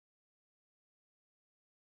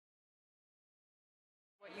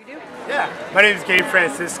You do? Yeah, my name is Gabriel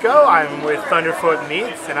Francisco. I'm with Thunderfoot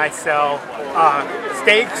Meats, and I sell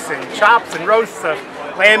steaks and chops and roasts of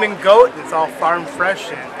lamb and goat. It's all farm fresh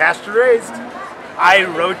and pasture raised. I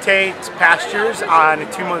rotate pastures on a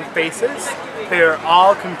 2-month basis. They're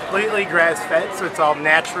all completely grass-fed, so it's all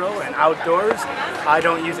natural and outdoors. I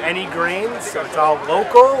don't use any grains, so it's all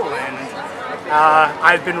local. And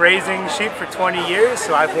I've been raising sheep for 20 years,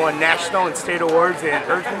 so I've won national and state awards in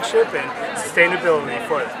herdsmanship and sustainability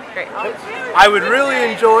for it. Great. I would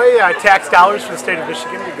really enjoy tax dollars from the state of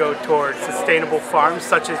Michigan to go towards sustainable farms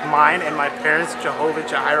such as mine and my parents' Jehovah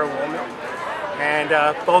Jireh wool mill. And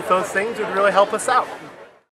both those things would really help us out.